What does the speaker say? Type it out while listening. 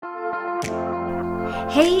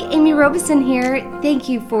Hey, Amy Robeson here. Thank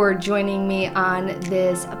you for joining me on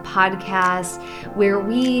this podcast where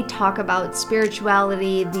we talk about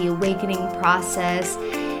spirituality, the awakening process,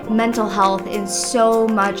 mental health, and so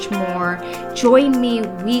much more. Join me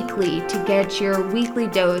weekly to get your weekly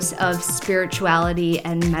dose of spirituality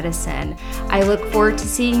and medicine. I look forward to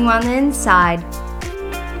seeing you on the inside.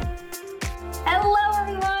 Hello,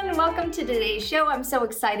 everyone. Welcome to today's show. I'm so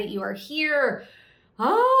excited you are here.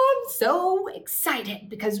 I'm so excited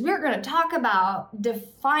because we're going to talk about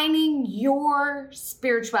defining your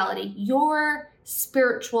spirituality, your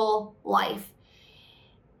spiritual life.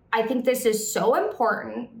 I think this is so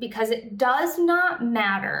important because it does not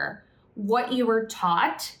matter what you were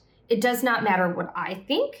taught. It does not matter what I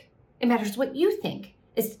think. It matters what you think.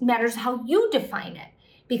 It matters how you define it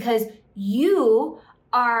because you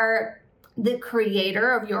are the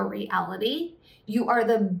creator of your reality. You are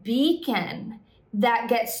the beacon that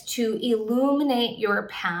gets to illuminate your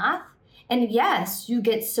path. And yes, you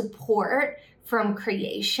get support from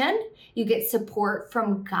creation. You get support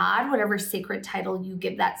from God, whatever sacred title you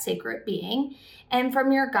give that sacred being, and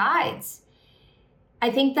from your guides.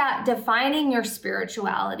 I think that defining your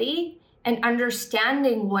spirituality and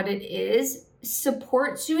understanding what it is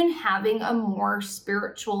supports you in having a more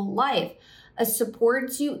spiritual life. It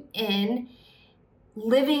supports you in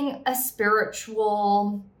living a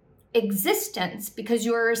spiritual existence because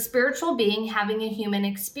you're a spiritual being having a human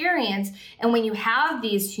experience. And when you have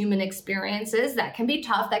these human experiences, that can be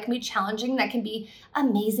tough, that can be challenging, that can be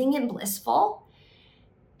amazing and blissful.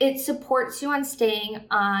 It supports you on staying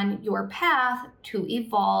on your path to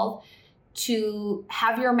evolve, to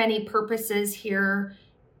have your many purposes here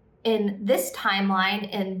in this timeline,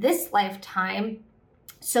 in this lifetime,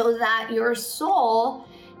 so that your soul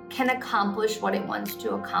can accomplish what it wants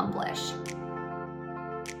to accomplish.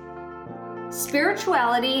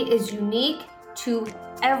 Spirituality is unique to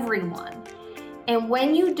everyone. And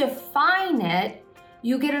when you define it,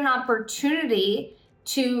 you get an opportunity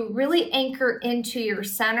to really anchor into your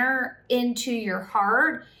center, into your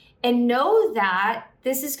heart, and know that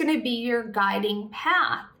this is going to be your guiding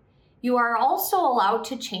path. You are also allowed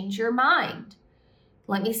to change your mind.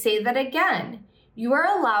 Let me say that again. You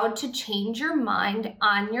are allowed to change your mind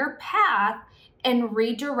on your path and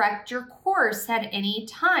redirect your course at any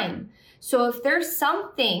time. So if there's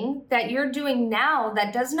something that you're doing now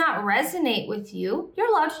that does not resonate with you,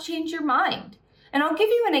 you're allowed to change your mind. And I'll give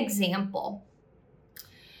you an example.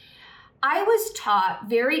 I was taught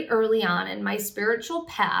very early on in my spiritual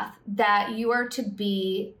path that you are to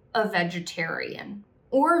be a vegetarian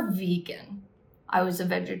or vegan. I was a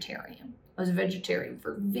vegetarian. I was a vegetarian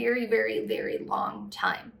for a very, very, very long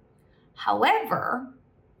time. However,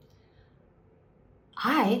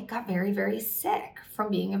 I got very, very sick from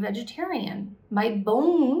being a vegetarian. My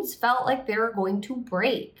bones felt like they were going to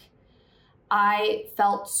break. I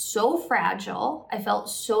felt so fragile. I felt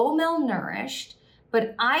so malnourished,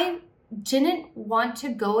 but I didn't want to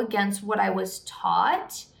go against what I was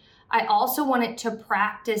taught. I also wanted to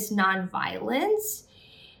practice nonviolence,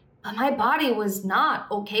 but my body was not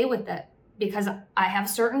okay with it. Because I have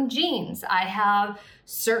certain genes, I have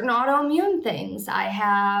certain autoimmune things, I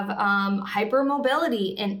have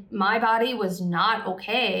hypermobility, and my body was not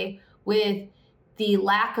okay with the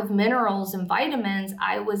lack of minerals and vitamins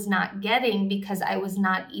I was not getting because I was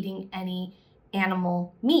not eating any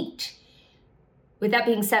animal meat. With that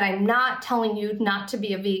being said, I'm not telling you not to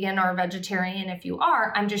be a vegan or a vegetarian if you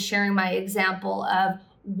are. I'm just sharing my example of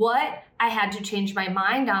what I had to change my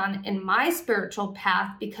mind on in my spiritual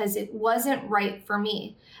path because it wasn't right for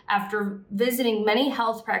me. After visiting many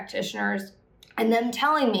health practitioners and them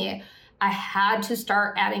telling me I had to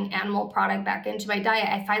start adding animal product back into my diet,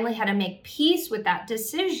 I finally had to make peace with that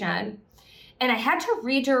decision. And I had to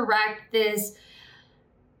redirect this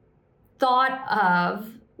thought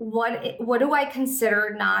of what do I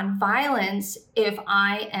consider nonviolence if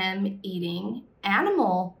I am eating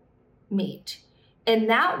animal meat?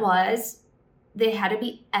 And that was, they had to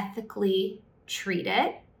be ethically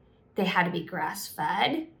treated. They had to be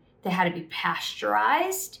grass-fed. They had to be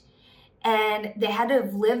pasteurized. And they had to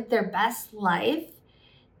have lived their best life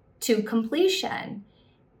to completion.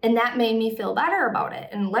 And that made me feel better about it.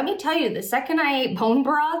 And let me tell you, the second I ate bone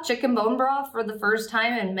broth, chicken bone broth for the first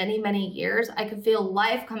time in many, many years, I could feel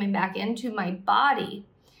life coming back into my body.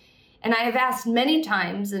 And I have asked many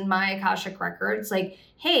times in my Akashic records, like,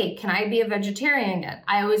 hey, can I be a vegetarian again?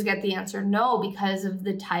 I always get the answer no, because of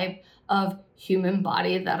the type of human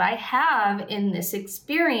body that I have in this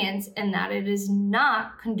experience and that it is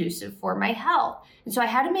not conducive for my health. And so I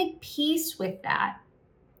had to make peace with that.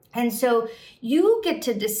 And so you get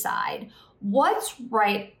to decide what's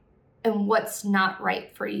right and what's not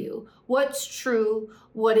right for you, what's true,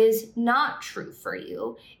 what is not true for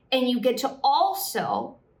you. And you get to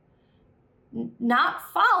also not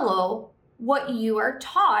follow what you are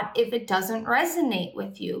taught if it doesn't resonate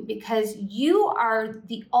with you, because you are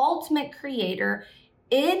the ultimate creator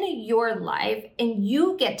in your life and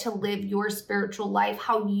you get to live your spiritual life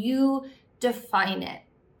how you define it.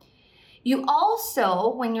 You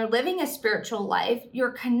also, when you're living a spiritual life,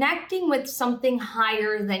 you're connecting with something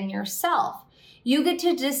higher than yourself. You get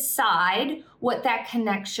to decide what that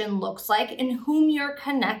connection looks like and whom you're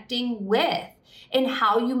connecting with and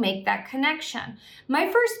how you make that connection.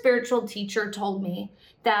 My first spiritual teacher told me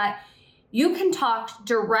that you can talk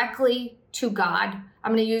directly to God.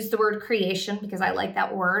 I'm going to use the word creation because I like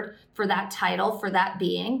that word for that title, for that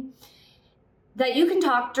being. That you can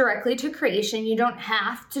talk directly to creation. You don't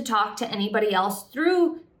have to talk to anybody else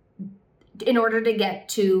in order to get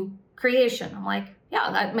to creation. I'm like,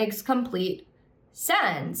 yeah, that makes complete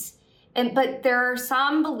sense. But there are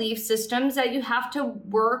some belief systems that you have to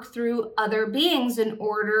work through other beings in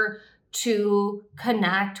order to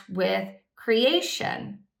connect with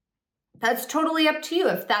creation. That's totally up to you.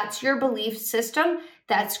 If that's your belief system,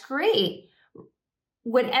 that's great.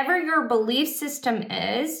 Whatever your belief system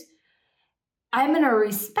is, I'm going to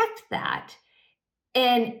respect that.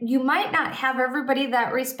 And you might not have everybody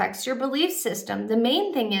that respects your belief system. The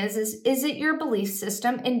main thing is it your belief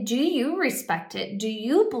system? And do you respect it? Do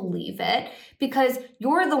you believe it? Because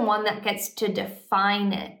you're the one that gets to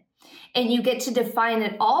define it. And you get to define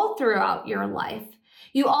it all throughout your life.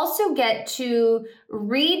 You also get to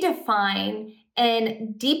redefine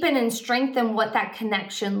and deepen and strengthen what that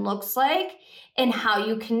connection looks like and how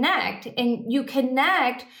you connect. And you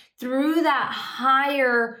connect through that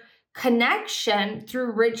higher connection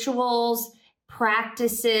through rituals,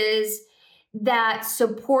 practices that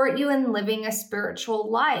support you in living a spiritual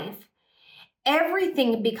life.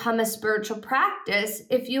 Everything can become a spiritual practice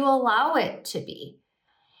if you allow it to be.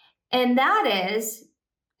 And that is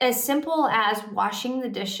as simple as washing the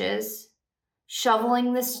dishes,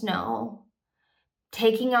 shoveling the snow,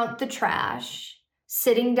 taking out the trash,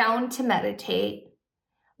 sitting down to meditate,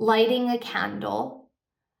 lighting a candle,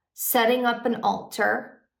 setting up an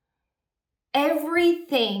altar.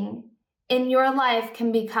 Everything in your life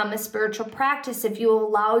can become a spiritual practice if you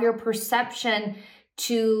allow your perception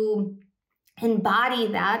to embody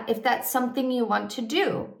that, if that's something you want to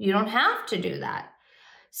do. You don't have to do that.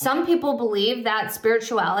 Some people believe that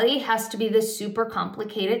spirituality has to be this super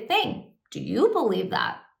complicated thing. Do you believe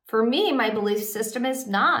that? For me, my belief system is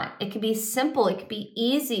not. It can be simple. It can be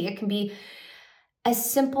easy. It can be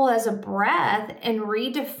as simple as a breath and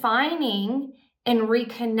redefining and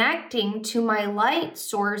reconnecting to my light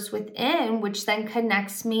source within, which then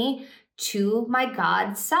connects me to my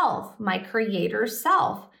God self, my creator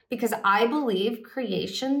self, because I believe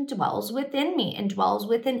creation dwells within me and dwells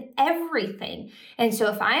within everything. And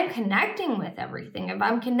so if I'm connecting with everything, if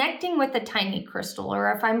I'm connecting with a tiny crystal,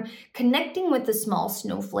 or if I'm connecting with a small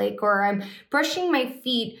snowflake, or I'm brushing my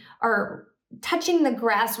feet or touching the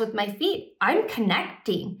grass with my feet, I'm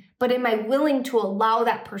connecting. But am I willing to allow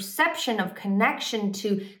that perception of connection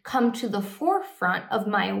to come to the forefront of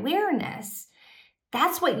my awareness?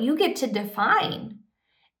 That's what you get to define.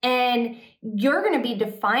 And you're going to be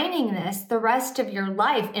defining this the rest of your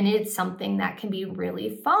life. And it's something that can be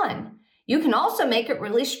really fun. You can also make it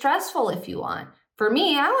really stressful if you want. For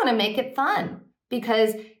me, I want to make it fun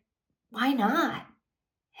because why not?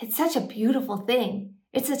 It's such a beautiful thing.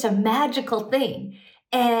 It's such a magical thing.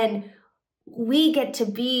 And we get to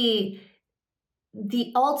be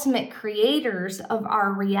the ultimate creators of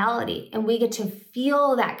our reality. And we get to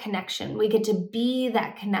feel that connection. We get to be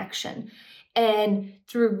that connection. And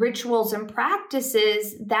through rituals and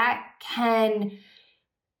practices that can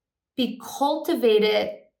be cultivated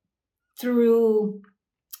through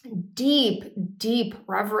deep, deep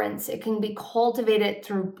reverence. It can be cultivated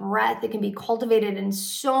through breath. It can be cultivated in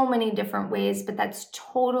so many different ways, but that's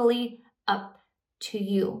totally up to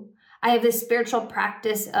you. I have this spiritual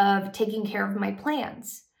practice of taking care of my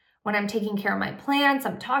plants. When I'm taking care of my plants,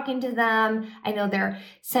 I'm talking to them. I know they're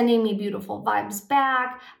sending me beautiful vibes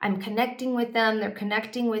back. I'm connecting with them. They're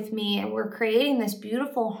connecting with me. And we're creating this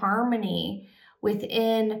beautiful harmony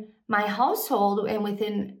within my household and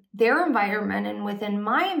within their environment and within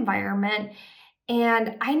my environment.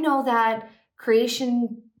 And I know that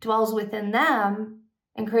creation dwells within them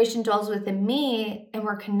and creation dwells within me. And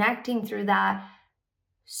we're connecting through that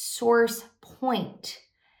source point.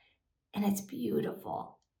 And it's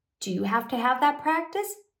beautiful. Do you have to have that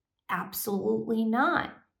practice? Absolutely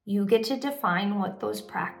not. You get to define what those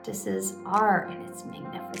practices are, and it's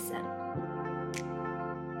magnificent.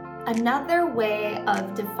 Another way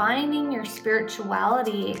of defining your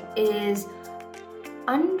spirituality is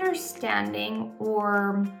understanding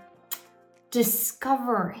or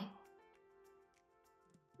discovering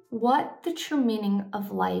what the true meaning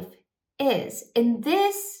of life is. And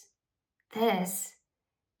this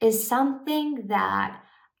is something that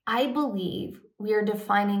I believe we are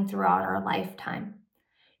defining throughout our lifetime.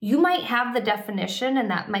 You might have the definition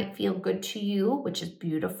and that might feel good to you, which is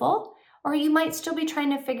beautiful, or you might still be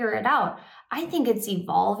trying to figure it out. I think it's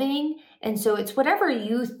evolving, and so it's whatever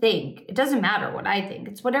you think. It doesn't matter what I think.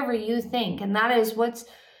 It's whatever you think, and that is what's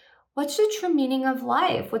the true meaning of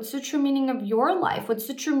life? What's the true meaning of your life? What's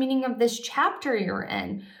the true meaning of this chapter you're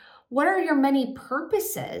in? What are your many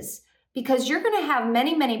purposes? Because you're going to have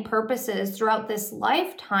many, many purposes throughout this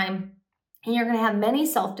lifetime, and you're going to have many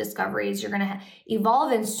self-discoveries. You're going to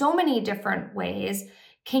evolve in so many different ways.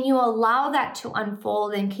 Can you allow that to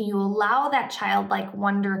unfold, and can you allow that childlike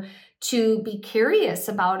wonder to be curious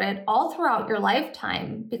about it all throughout your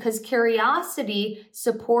lifetime? Because curiosity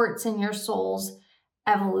supports in your soul's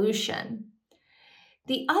evolution.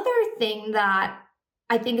 The other thing that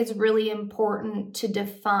I think is really important to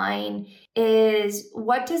define is,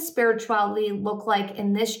 what does spirituality look like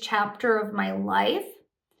in this chapter of my life?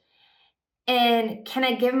 And can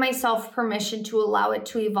I give myself permission to allow it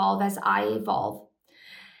to evolve as I evolve?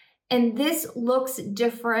 And this looks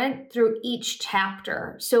different through each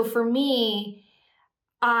chapter. So for me,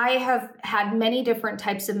 I have had many different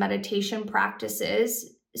types of meditation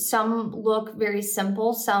practices. Some look very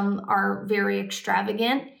simple, some are very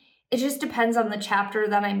extravagant. It just depends on the chapter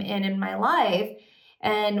that I'm in my life.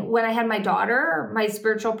 And when I had my daughter, my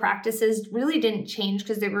spiritual practices really didn't change,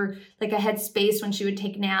 because they were like, I had space when she would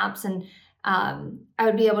take naps, and I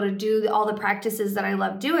would be able to do all the practices that I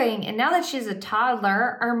love doing. And now that she's a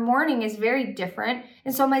toddler, our morning is very different.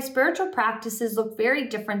 And so my spiritual practices look very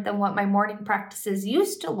different than what my morning practices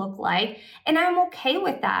used to look like. And I'm okay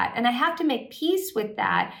with that. And I have to make peace with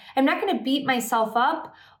that. I'm not going to beat myself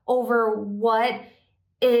up over what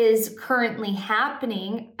is currently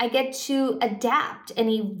happening. I get to adapt and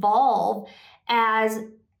evolve as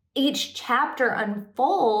each chapter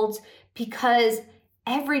unfolds, because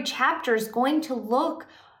every chapter is going to look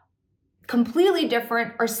completely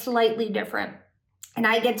different or slightly different. And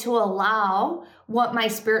I get to allow what my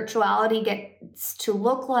spirituality gets to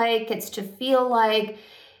look like, gets to feel like,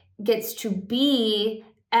 gets to be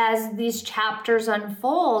as these chapters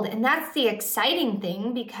unfold. And that's the exciting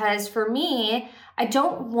thing, because for me, I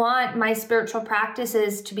don't want my spiritual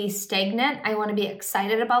practices to be stagnant. I want to be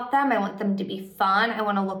excited about them. I want them to be fun. I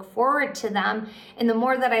want to look forward to them. And the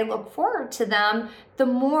more that I look forward to them, the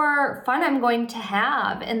more fun I'm going to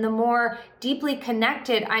have, and the more deeply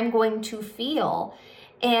connected I'm going to feel.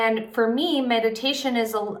 And for me, meditation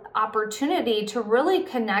is an opportunity to really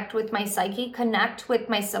connect with my psyche, connect with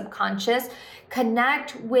my subconscious,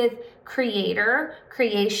 connect with creation,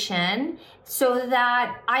 so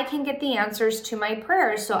that I can get the answers to my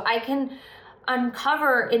prayers, so I can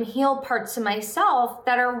uncover and heal parts of myself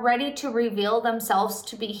that are ready to reveal themselves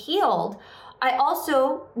to be healed. I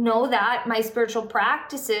also know that my spiritual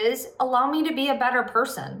practices allow me to be a better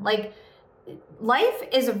person. Like, life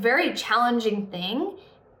is a very challenging thing,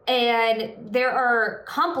 and there are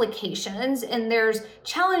complications and there's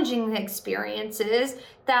challenging experiences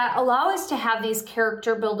that allow us to have these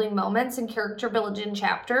character building moments and character building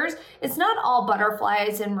chapters. It's not all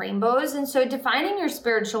butterflies and rainbows. And so defining your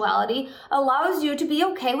spirituality allows you to be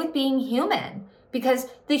okay with being human, because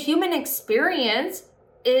the human experience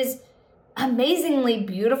is amazingly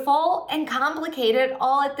beautiful and complicated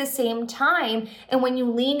all at the same time. And when you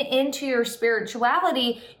lean into your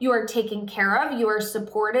spirituality, you are taken care of, you are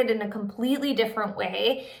supported in a completely different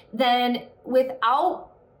way than without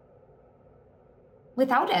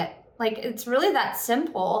it. Like, it's really that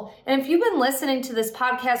simple. And if you've been listening to this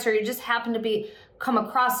podcast, or you just happen to come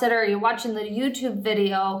across it, or you're watching the YouTube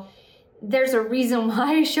video, there's a reason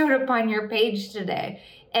why I showed up on your page today.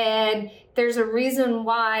 And there's a reason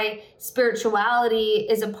why spirituality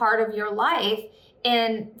is a part of your life.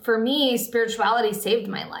 And for me, spirituality saved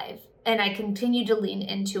my life, and I continue to lean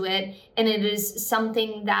into it. And it is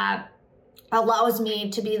something that allows me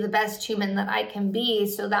to be the best human that I can be,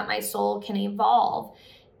 so that my soul can evolve.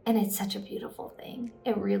 And it's such a beautiful thing.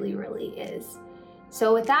 It really, really is.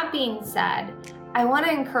 So with that being said, I want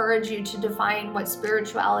to encourage you to define what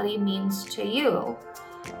spirituality means to you,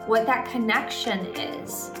 what that connection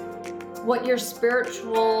is, what your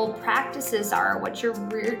spiritual practices are, what your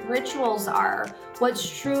rituals are, what's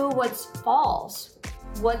true, what's false,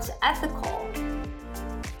 what's ethical.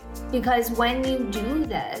 Because when you do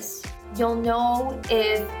this, you'll know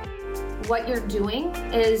if what you're doing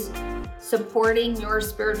is supporting your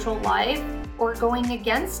spiritual life or going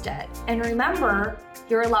against it. And remember,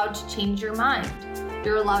 you're allowed to change your mind.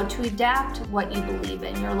 You're allowed to adapt what you believe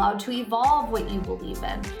in. You're allowed to evolve what you believe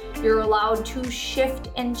in. You're allowed to shift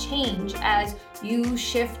and change as you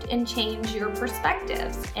shift and change your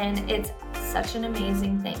perspectives. And it's such an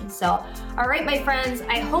amazing thing. So, all right, my friends,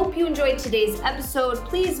 I hope you enjoyed today's episode.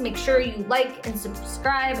 Please make sure you like and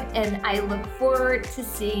subscribe, and I look forward to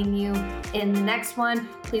seeing you in the next one.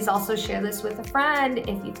 Please also share this with a friend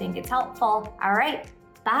if you think it's helpful. All right,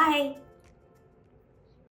 bye.